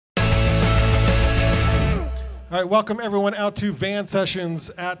All right, welcome everyone out to Van Sessions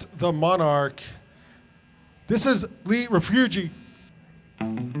at the Monarch. This is Rafugee.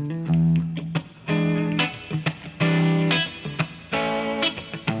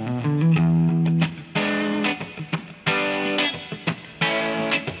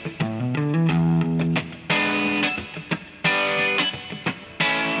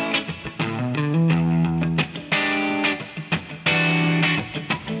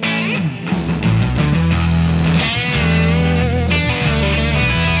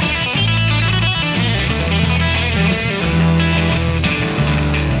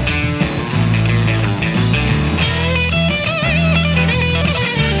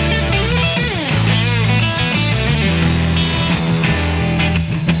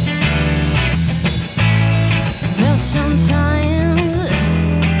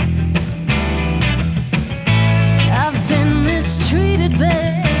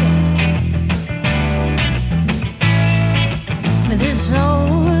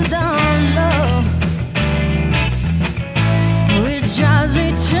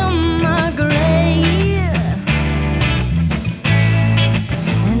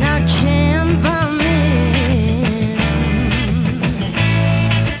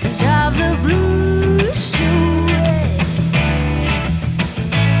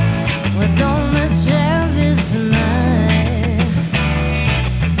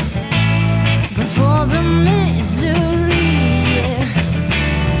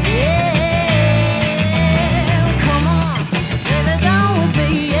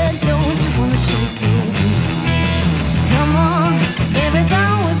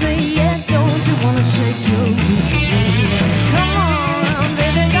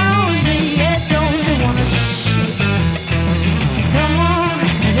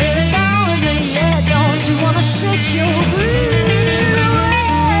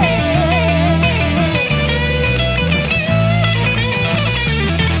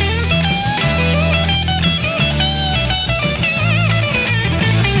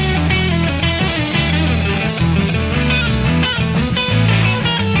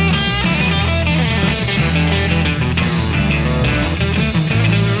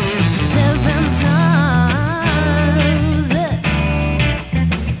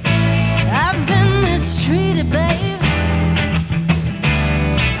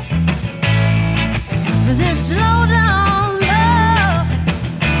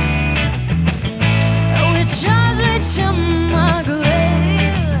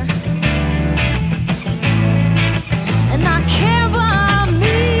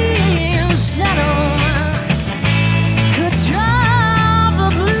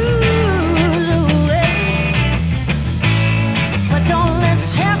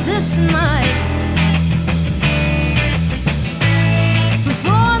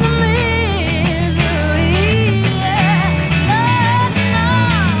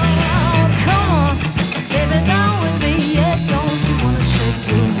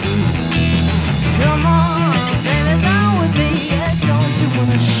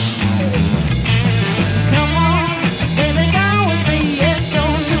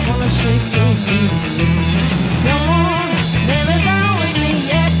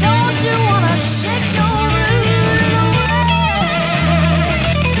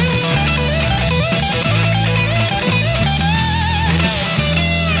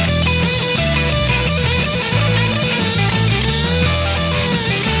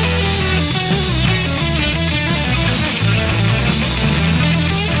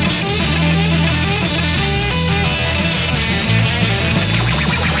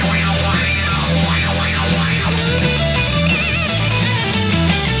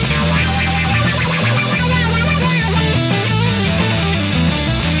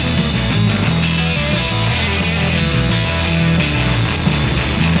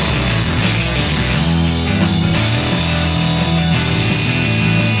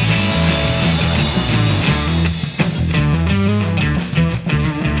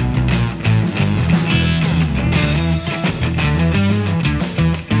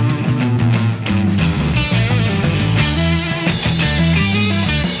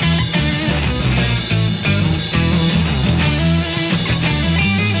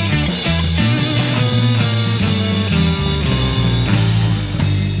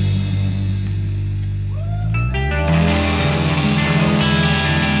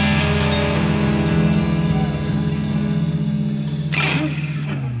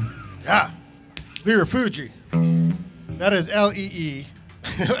 Rafugee. That is L-E-E.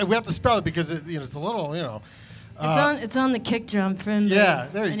 We have to spell it because it's a little, It's on the kick drum for anybody,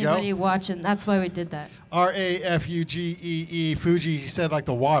 there you anybody watching. That's why we did that. R-A-F-U-G-E-E. Fuji, he said like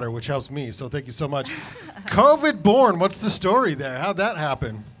the water, which helps me, so thank you so much. COVID born. What's the story there? How'd that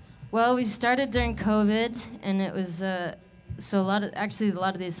happen? Well, we started during COVID, and it was so a lot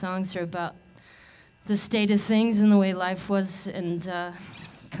of these songs are about the state of things and the way life was, and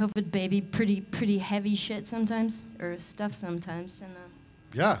COVID baby, pretty heavy shit sometimes, or stuff sometimes, and.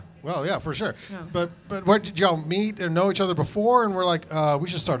 Yeah, well, yeah, for sure. Yeah. But where did y'all meet and know each other before, and we're like, we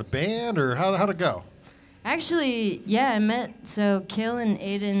should start a band, or how'd it go? Actually, yeah, I met, so Kale and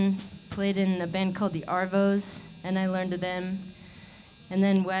Aiden played in a band called the Arvos, and I learned of them. And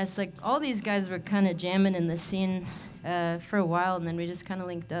then Wes, like, all these guys were kind of jamming in the scene for a while, and then we just kind of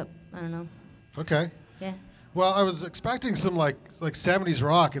linked up. I don't know. Okay. Yeah. Well, I was expecting some like 70s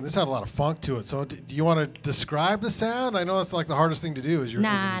rock, and this had a lot of funk to it. So do you want to describe the sound? I know it's like the hardest thing to do as a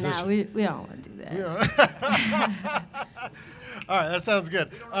musician. Nah, we don't want to do that. Yeah. All right, that sounds good.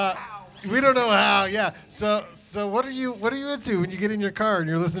 We don't know how. Yeah. So what are you into when you get in your car and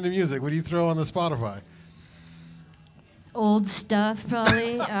you're listening to music? What do you throw on the Spotify? Old stuff,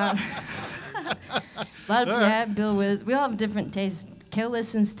 probably. Bill Withers. We all have different tastes. Kale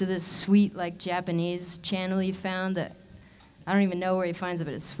listens to this sweet, like, Japanese channel he found that I don't even know where he finds it,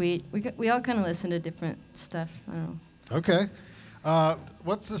 but it's sweet. We all kind of listen to different stuff. I don't know. Okay.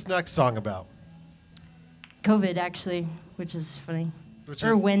 What's this next song about? COVID, actually, which is funny.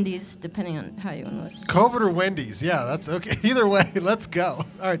 Or Wendy's, depending on how you want to listen. COVID or Wendy's. Yeah, that's okay. Either way, let's go.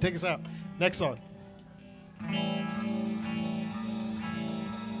 All right, take us out. Next song.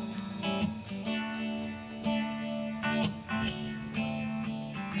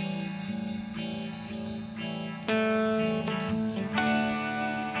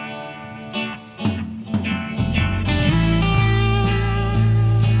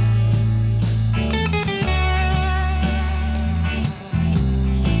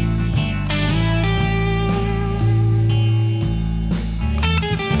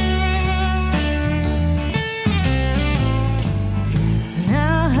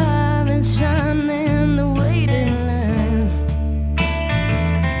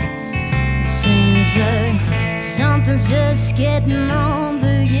 Something's just getting on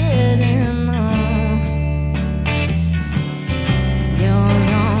to getting on. You're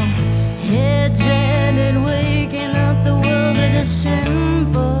gone, head dreaded, waking up the world of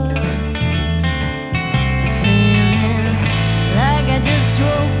December. Feeling like I just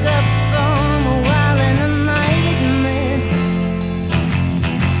woke up from a while in a nightmare.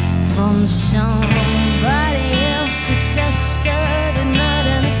 From somebody else's self-started night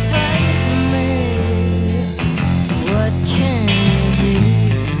and frightened me. What can you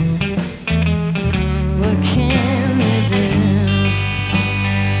do? What can you do?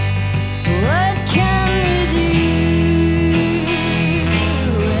 What can you do?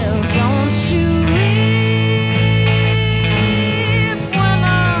 Well, don't you weep when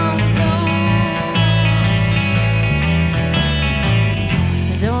I'm gone.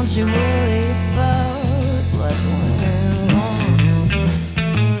 Don't you worry about what went wrong.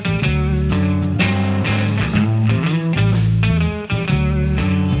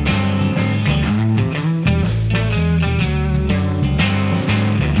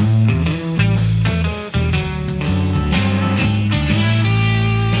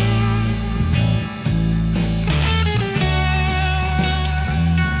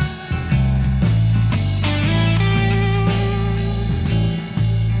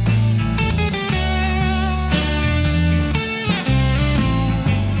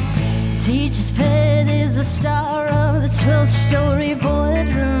 Teacher's pet is the star of the 12-story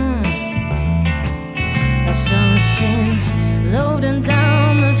boardroom. A summer scene loading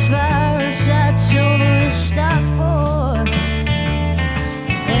down the fire shots over a stockboard.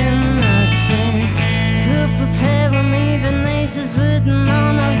 And nothing could prepare for me than aces written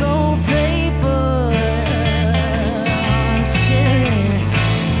on a gold paper. I'm chilling,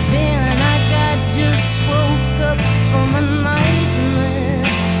 feeling like I just woke up from a nightmare.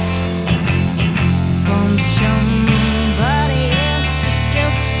 From somebody else's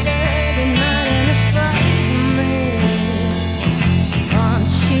self-started night and a frightened me.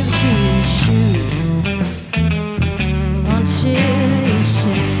 Until he shoots, until he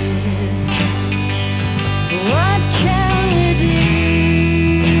shoots. What can you do?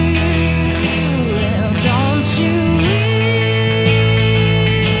 Well, don't you weep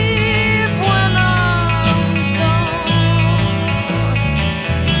when I'm gone.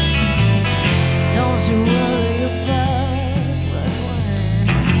 Don't you worry about what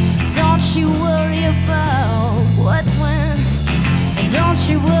went. Don't you worry about what went. Don't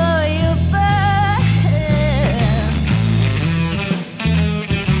you worry about it.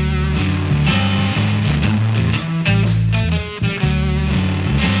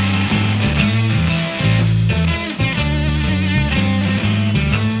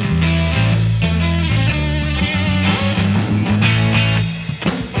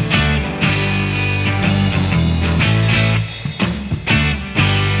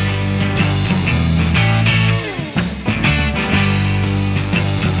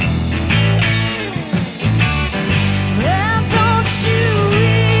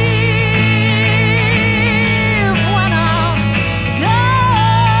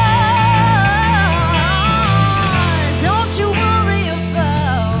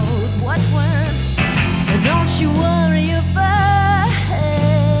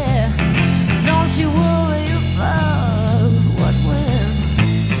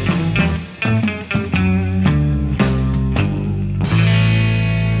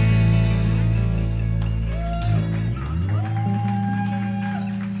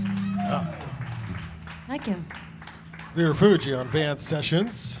 Rafugee on Van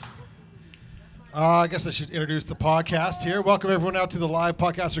Sessions. I guess I should introduce the podcast here. Welcome everyone out to the live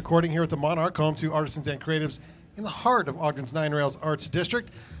podcast recording here at the Monarch, home to artisans and creatives in the heart of Ogden's Nine Rails Arts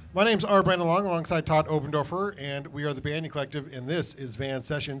District. My name's Brandon Long, alongside Todd Oberndorfer, and we are the Banyan Collective, and this is Van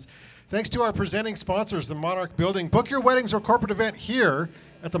Sessions. Thanks to our presenting sponsors, the Monarch Building. Book your weddings or corporate event here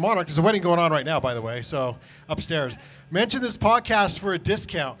at the Monarch. There's a wedding going on right now, by the way, so upstairs. Mention this podcast for a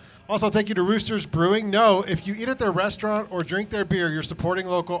discount. Also, thank you to Roosters Brewing. No, if you eat at their restaurant or drink their beer, you're supporting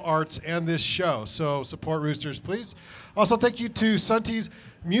local arts and this show. So support Roosters, please. Also, thank you to Suntee's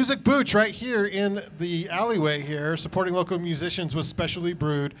Music Booch right here in the alleyway here, supporting local musicians with specially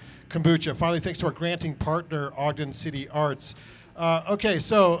brewed kombucha. Finally, thanks to our granting partner, Ogden City Arts. Okay,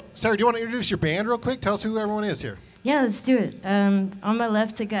 so Sarah, do you want to introduce your band real quick? Tell us who everyone is here. Yeah, let's do it. On my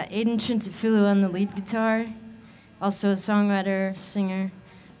left, I got Aiden Trentafilo on the lead guitar, also a songwriter, singer.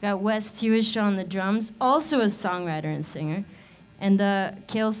 Got Wes Tewish on the drums, also a songwriter and singer. And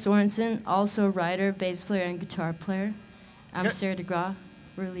Kale Sorensen, also a writer, bass player, and guitar player. I'm Sarah DeGraw.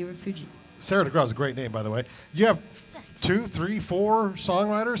 We're Lee Rafugee. Sarah DeGraw is a great name, by the way. You have 2, 3, 4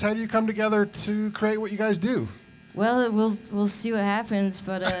 songwriters. How do you come together to create what you guys do? Well, we'll see what happens,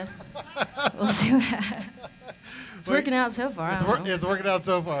 but we'll see what happens. It's working out so far. It's working out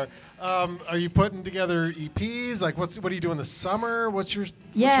so far. Are you putting together EPs? Like, what do you do in the summer? What's your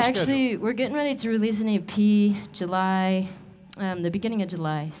actually, we're getting ready to release an EP July, the beginning of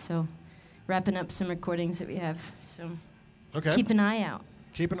July. So, wrapping up some recordings that we have. So, keep an eye out.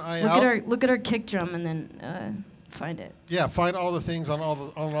 Keep an eye out. Look at our kick drum and then find it. Yeah, find all the things on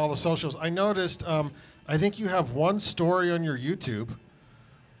all the socials. I noticed. I think you have one story on your YouTube.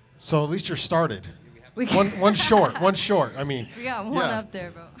 So at least you're started. One short. I mean, we got one up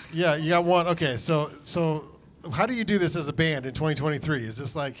there, bro. Yeah, you got one. Okay, so how do you do this as a band in 2023? Is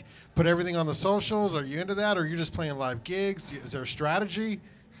this like put everything on the socials? Are you into that, or are you just playing live gigs? Is there a strategy?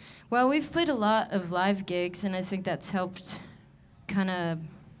 Well, we've played a lot of live gigs, and I think that's helped kind of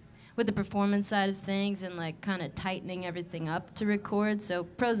with the performance side of things and like kind of tightening everything up to record. So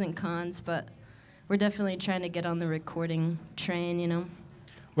pros and cons, but we're definitely trying to get on the recording train, you know.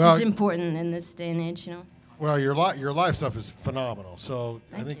 Well, it's important in this day and age, you know. Well, your live stuff is phenomenal. So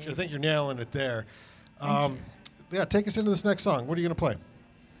I think you're nailing it there. Yeah, take us into this next song. What are you gonna play?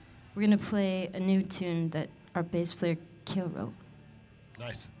 We're gonna play a new tune that our bass player Kale wrote.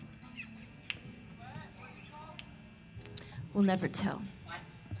 Nice. We'll never tell.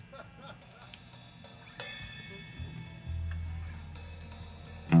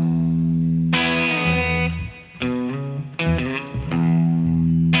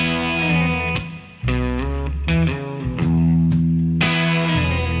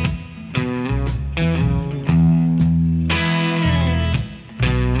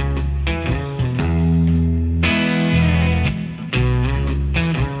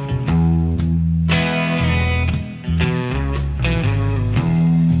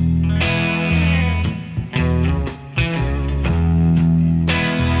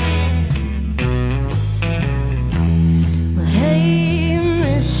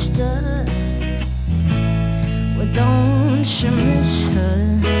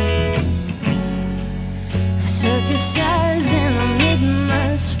 Circus eyes in the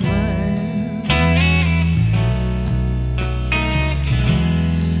midnight smile.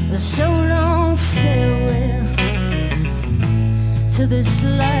 A so long farewell to this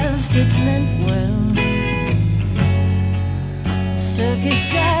life that meant well.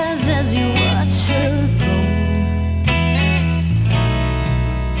 Circus eyes as you watch her go.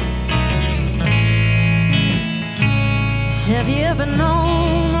 Have you ever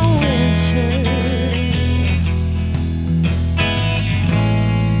known a winter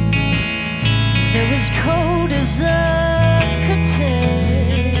that was cold as earth could tell?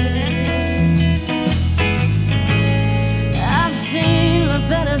 I've seen the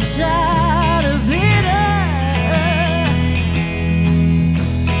better side of bitter,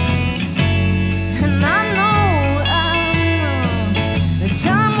 and I know the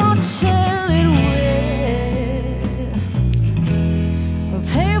time will tell it well.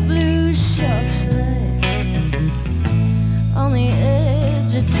 Pale blue softly on the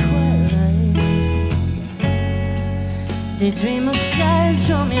edge of twilight. They dream of sights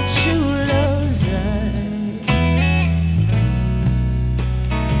from your true love's eyes.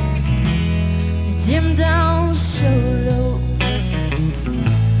 You dim down so low,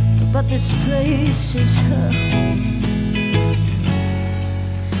 but this place is her home.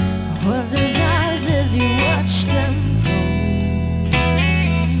 Hold those eyes as you watch them go.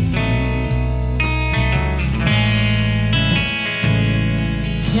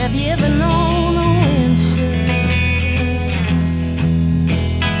 Have you ever known a winter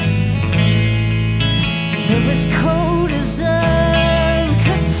as cold as love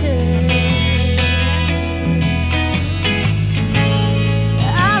could take.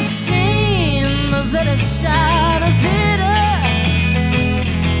 I've seen the better side of bitter.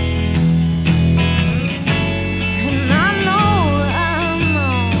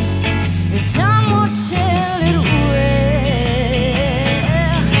 Time will tell it well.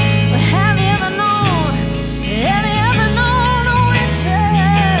 Have you ever known a winter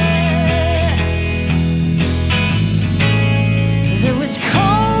that was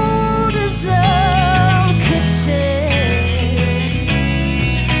cold as love could take?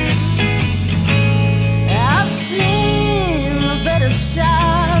 I've seen the better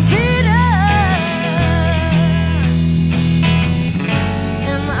side of bitter.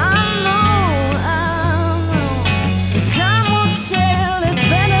 Tell it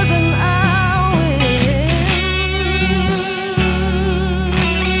better than I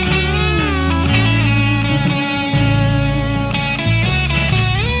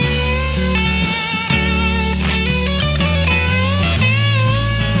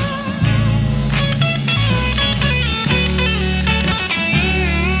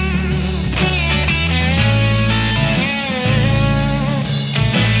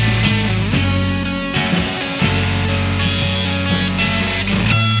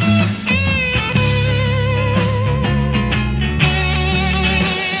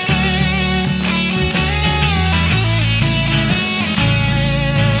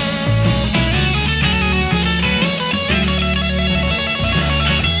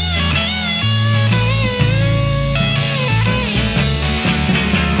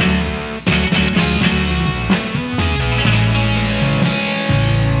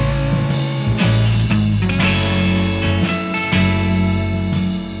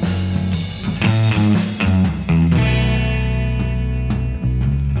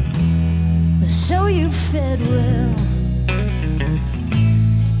so you fed well.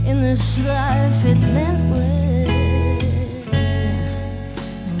 In this life it meant well.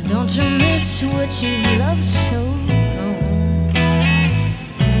 And don't you miss what you loved so long?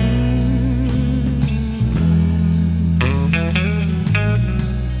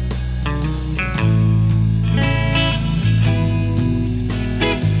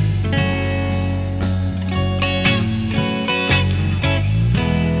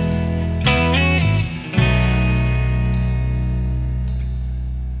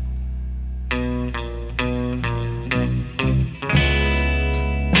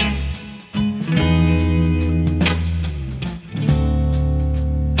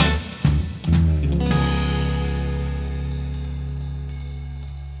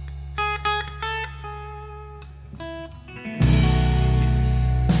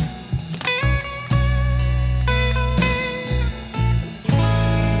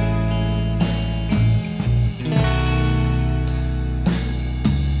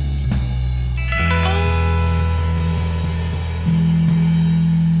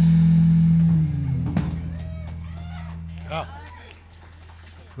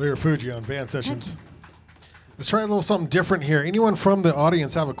 Rafugee on band sessions. Let's try a little something different here. Anyone from the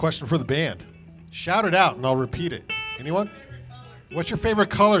audience have a question for the band? Shout it out and I'll repeat it. Anyone? What's your favorite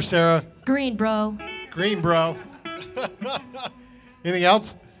color, Sarah? Green, bro. Green, bro. Anything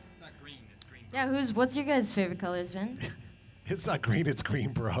else? It's not green, it's green. Yeah, what's your guys' favorite colors, man? It's not green, it's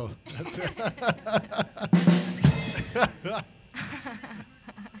green, bro. That's it.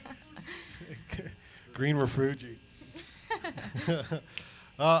 Green Rafugee.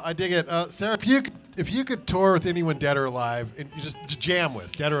 I dig it. Sarah, if you could tour with anyone dead or alive, and you just jam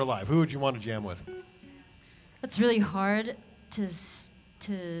with, dead or alive, who would you want to jam with? That's really hard to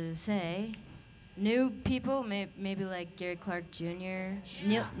say. New people, maybe like Gary Clark Jr.,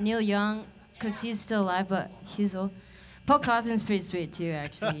 Neil Young, because he's still alive, but he's old. Paul Cawthon's pretty sweet too,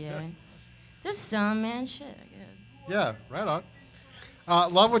 actually, yeah. There's some, man, shit, I guess. Yeah, right on.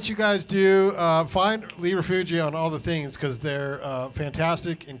 Love what you guys do. Find Lee Rafugee on all the things because they're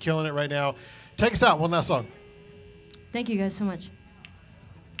fantastic and killing it right now. Take us out, one last song. Thank you guys so much.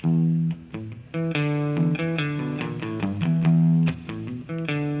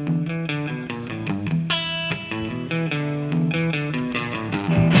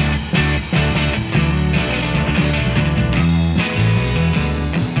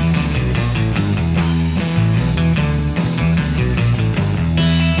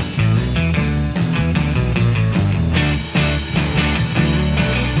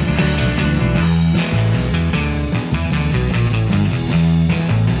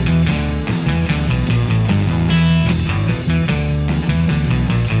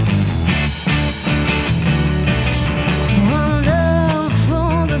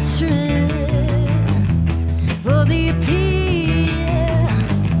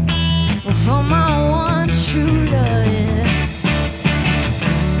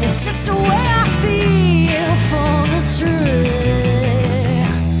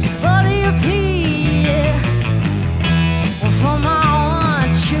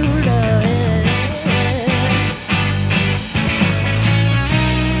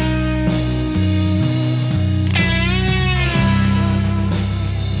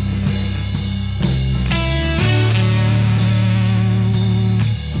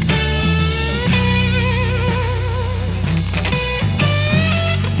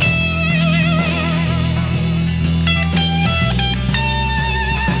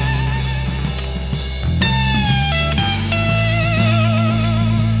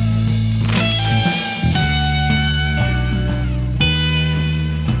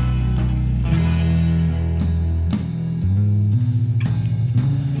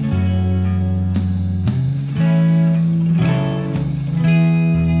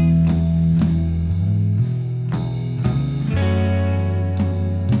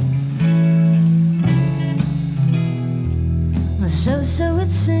 so it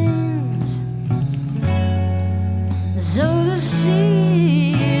seems. So the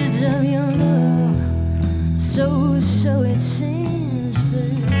seeds of your love, so it seems,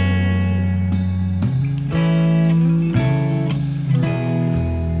 babe.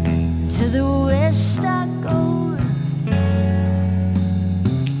 To the west I go,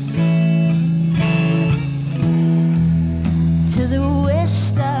 to the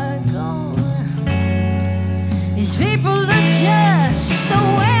west I go. These people are just the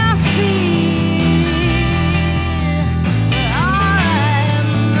way I feel.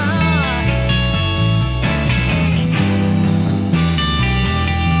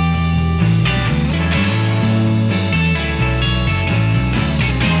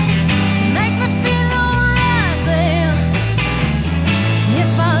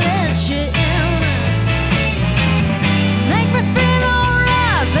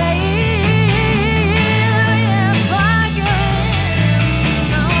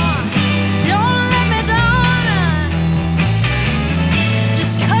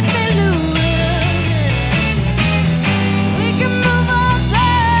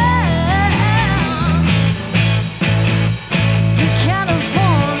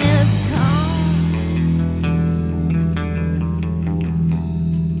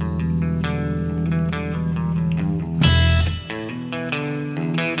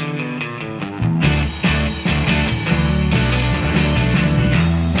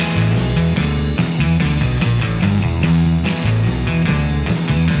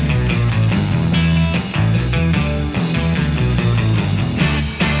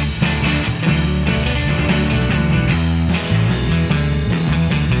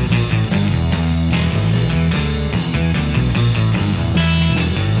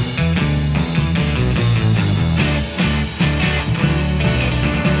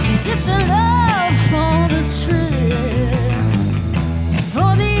 It's a love for the truth,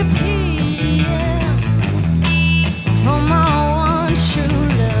 for the appeal, for my one true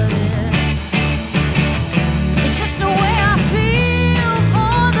love. Yeah. It's just the way I feel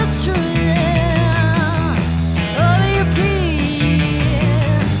for the truth, for the appeal,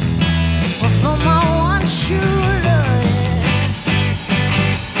 for my one true love.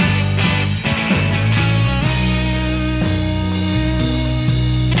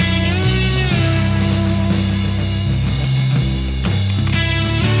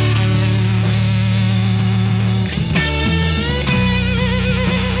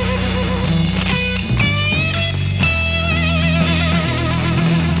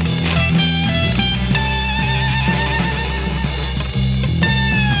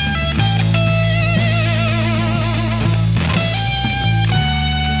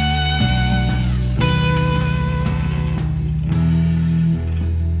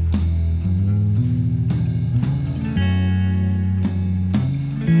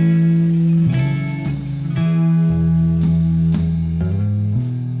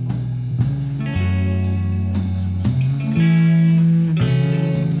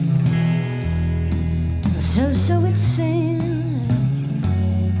 So it seems.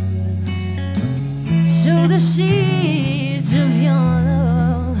 So the seeds of your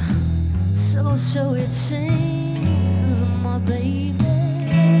love, so it seems, my baby.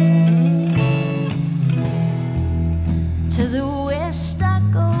 To the west I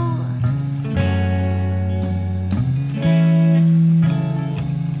go,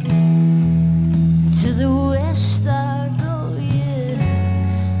 to the west I go, yeah.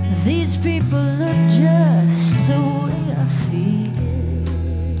 These people are just the way I feel.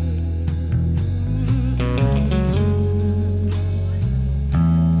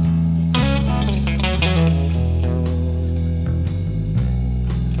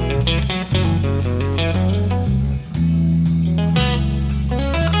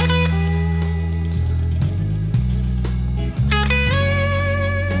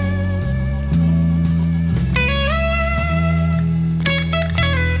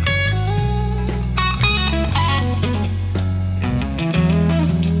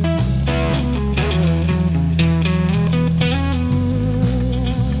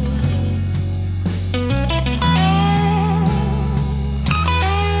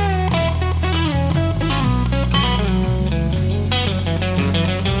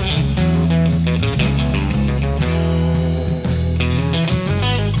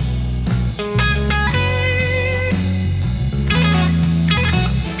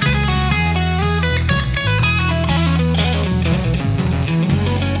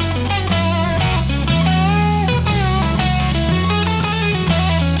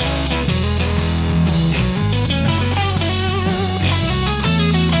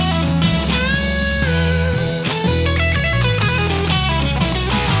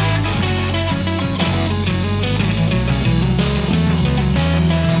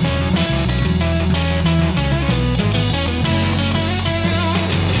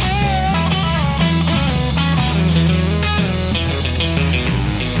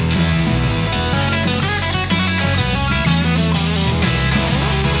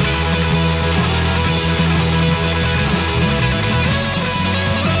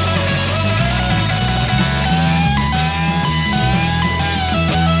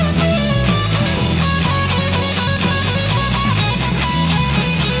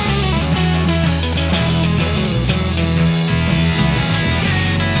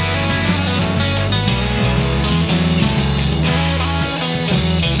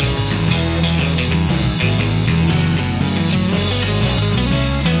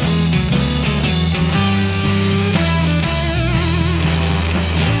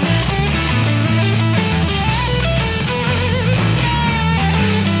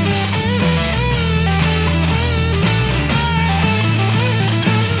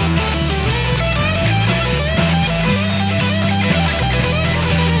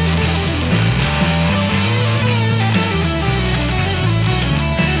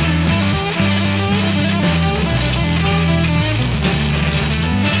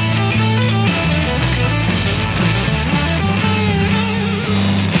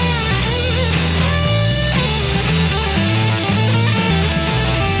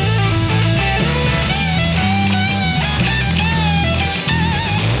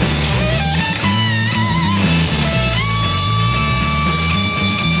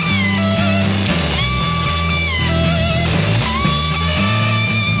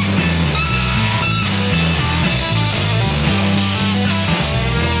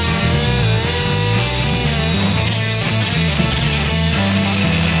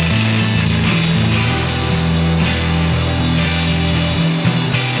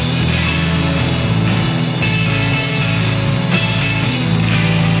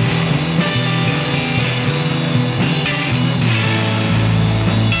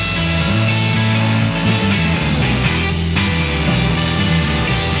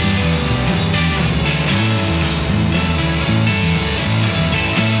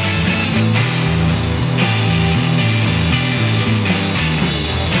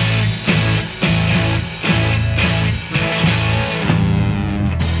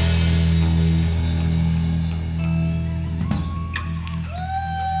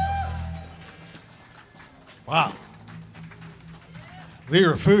 Lee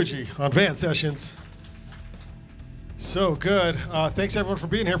Rafugee on Van Sessions. So good. Thanks everyone for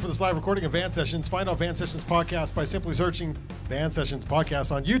being here for this live recording of Van Sessions. Find out Van Sessions podcast by simply searching Van Sessions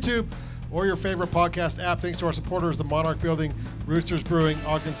podcast on YouTube or your favorite podcast app. Thanks to our supporters, the Monarch Building, Roosters Brewing,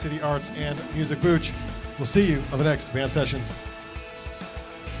 Ogden City Arts, and Music Booch. We'll see you on the next Van Sessions.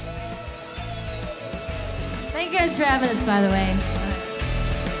 Thank you guys for having us, by the way.